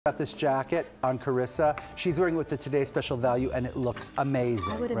Got this jacket on Carissa. She's wearing it with the Today Special Value, and it looks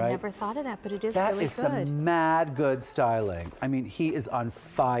amazing. I would have never thought of that, but it is really good. That is some mad good styling. I mean, he is on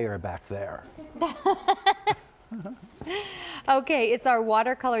fire back there. Okay, it's our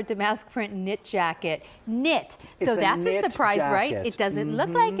watercolor damask print knit jacket. Knit. So that's a surprise, jacket. Right? It doesn't look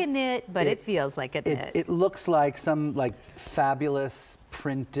like a knit, but it feels like a knit. It looks like some fabulous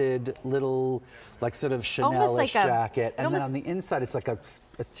printed little, sort of Chanel-ish jacket. And then on the inside, it's like a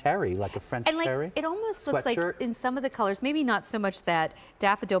terry, like a French terry. It almost looks like in some of the colors, maybe not so much that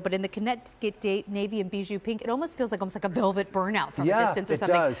daffodil, but in the Connecticut navy and bijou pink, it almost feels like almost like a velvet burnout from a distance or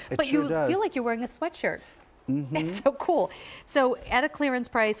something. Does. But sure you does. feel like you're wearing a sweatshirt. It's so cool. So at a clearance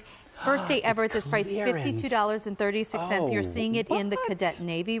price, first day ever at this price, $52.36. You're seeing it in the cadet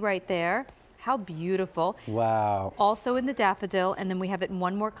navy right there. How beautiful. Wow. Also in the daffodil, and then we have it in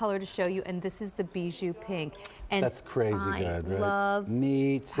one more color to show you, and this is the bijou pink. And that's crazy good, right? I love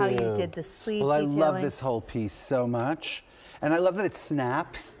Me too. how you did the sleeve detailing. detailing. I love this whole piece so much. And I love that it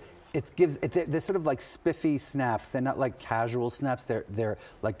snaps. They're sort of like spiffy snaps. They're not like casual snaps. They're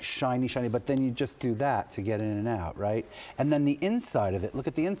like shiny, but then you just do that to get in and out, right? And then the inside of it, look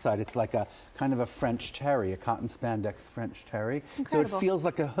at the inside. It's like a kind of a French terry, a cotton spandex French terry. It's incredible. So it feels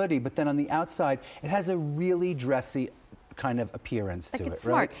like a hoodie, but then on the outside, it has a really dressy kind of appearance to it, it's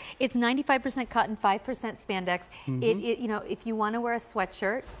smart. Right? It's 95% cotton, 5% spandex. You know, if you want to wear a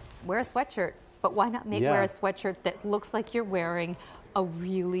sweatshirt, wear a sweatshirt. But why not wear a sweatshirt that looks like you're wearing a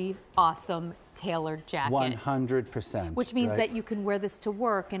really awesome tailored jacket. 100%. Which means that you can wear this to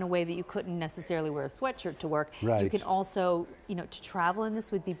work in a way that you couldn't necessarily wear a sweatshirt to work. Right. You can also, you know, to travel in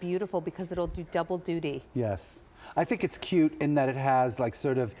this would be beautiful because it'll do double duty. Yes. I think it's cute in that it has like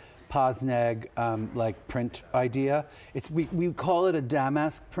sort of Posneg like print idea. We call it a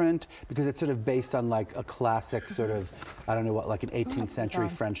damask print because it's sort of based on like a classic sort of, I don't know what, like an 18th century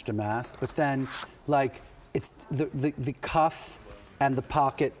French damask. But then like it's the cuff and the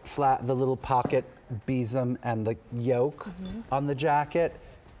pocket the little pocket besom and the yoke on the jacket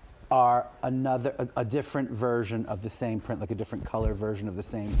are a different version of the same print, like a different color version of the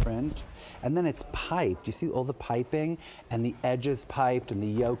same print. And then it's piped. You see all the piping and the edges piped and the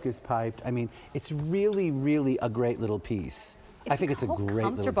yoke is piped. I mean, it's really, really a great little piece. I think it's a great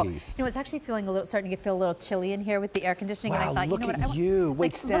little piece. You know, it's actually starting to feel a little chilly in here with the air conditioning. Wow, and I thought, look you know at what, you.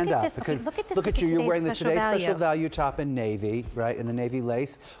 Wait, stand up. Because look at this. Look at you. You're wearing the Today Special Special Value top in navy, right? In the navy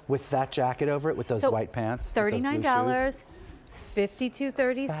lace with that jacket over it with those white pants. $39.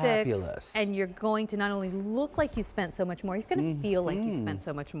 $52.36. Fabulous. And you're going to not only look like you spent so much more, you're going to feel like you spent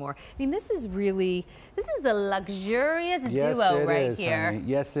so much more. I mean, this is a luxurious duo right here. Honey.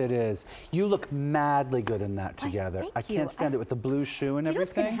 Yes, it is. You look madly good in that together. I can't stand it with the blue shoe and everything. Do you know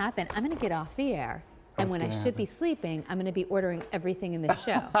what's going to happen? I'm going to get off the air. And when I should be sleeping, I'm going to be ordering everything in this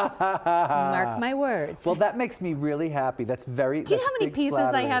show. Mark my words. Well, that makes me really happy. That's very. Do you know how many pieces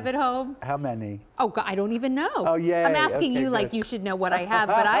I have at home? How many? Oh, God, I don't even know. Oh, yeah. I'm asking you like you should know what I have,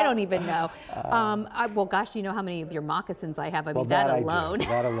 but I don't even know. Well, gosh, you know how many of your moccasins I have? I mean, that alone.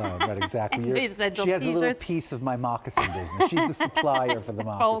 That alone, right, exactly. She has a little piece of my moccasin business. She's the supplier for the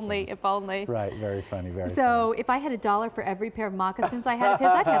moccasins. If only. Right, very funny, very funny. So if I had $1 for every pair of moccasins I had of his,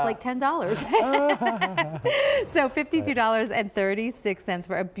 I'd have like $10. So $52.36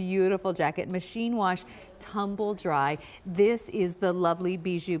 for a beautiful jacket, machine wash, tumble dry. This is the lovely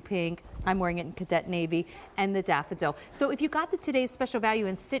bijou pink. I'm wearing it in cadet navy and the daffodil. So if you got the Today's Special Value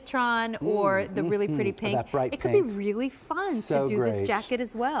in citron or the really pretty pink, it could be really fun to do this jacket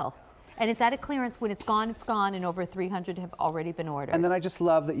as well. And it's at a clearance. When it's gone, and over 300 have already been ordered. And then I just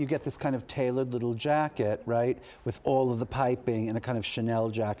love that you get this kind of tailored little jacket, right, with all of the piping and a kind of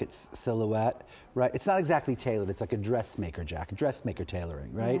Chanel jacket silhouette, right? It's not exactly tailored. It's like a dressmaker jacket, dressmaker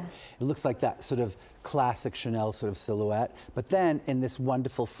tailoring, right? Yeah. It looks like that sort of classic Chanel sort of silhouette, but then in this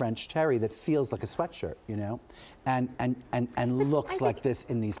wonderful French terry that feels like a sweatshirt, you know, and looks like this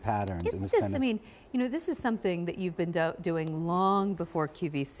in these patterns. I mean, you know, this is something that you've been doing long before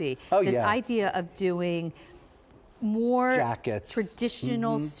QVC. Oh, this idea of doing more jackets,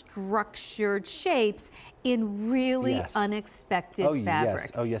 traditional structured shapes in really unexpected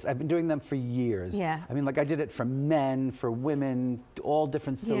fabric. Oh yes, I've been doing them for years. Yeah. I mean, like I did it for men, for women, all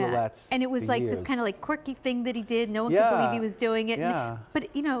different silhouettes. And it was like this kind of like quirky thing that he did. No one could believe he was doing it. Yeah.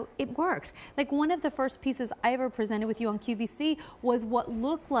 But you know, it works. Like one of the first pieces I ever presented with you on QVC was what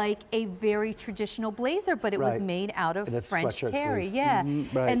looked like a very traditional blazer, but it was made out of French terry. Yeah.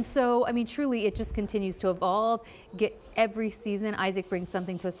 And so, I mean, truly, it just continues to evolve. Every season, Isaac brings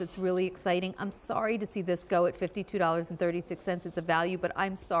something to us that's really exciting. I'm sorry to see this go at $52.36. It's a value, but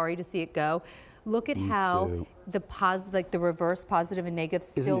I'm sorry to see it go. Look at Me how too. the reverse positive and negative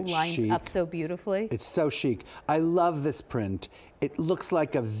still Isn't it lines chic? up so beautifully. It's so chic. I love this print. It looks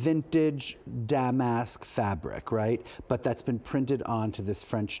like a vintage damask fabric, right? But that's been printed onto this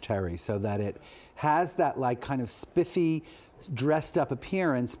French terry so that it has that like kind of spiffy, dressed up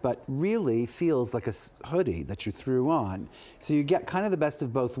appearance, but really feels like a hoodie that you threw on. So you get kind of the best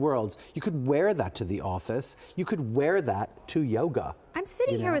of both worlds. You could wear that to the office. You could wear that to yoga. I'm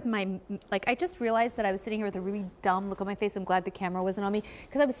sitting here with my, I just realized that I was sitting here with a really dumb look on my face. I'm glad the camera wasn't on me,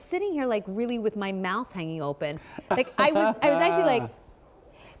 because I was sitting here like really with my mouth hanging open. Like I was actually like,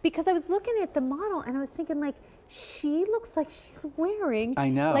 because I was looking at the model and I was thinking like, she looks like she's wearing I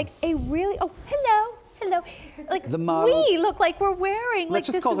know. like a really, oh, hello. Like the model, we look like we're wearing let's like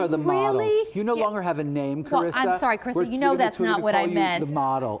just this call her the model. really, You no longer have a name, Carissa. Well, I'm sorry, Carissa. You know that's not what I meant. The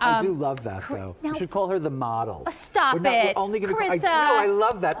model. I do love that though. Now, you should call her the model. Stop we're it, only gonna Carissa. no, I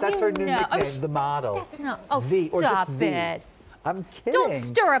love that. That's her new No, nickname, the model. That's not. Oh, the, or just stop the. it. I'm kidding. Don't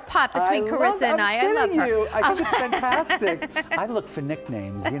stir a pot between Carissa and I. I love her. You. I think it's fantastic. I look for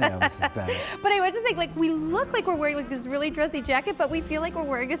nicknames, you know, Mrs. Bennett. But anyway, I just think like we look like we're wearing like this really dressy jacket, but we feel like we're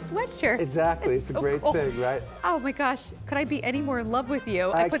wearing a sweatshirt. Exactly. It's a so great cool. thing, right? Oh my gosh, could I be any more in love with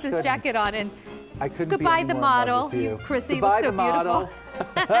you? I put this couldn't. jacket on and I couldn't goodbye be the any more in love model. with you. Carissa, you Goodbye, look so the model.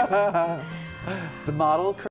 beautiful. The model.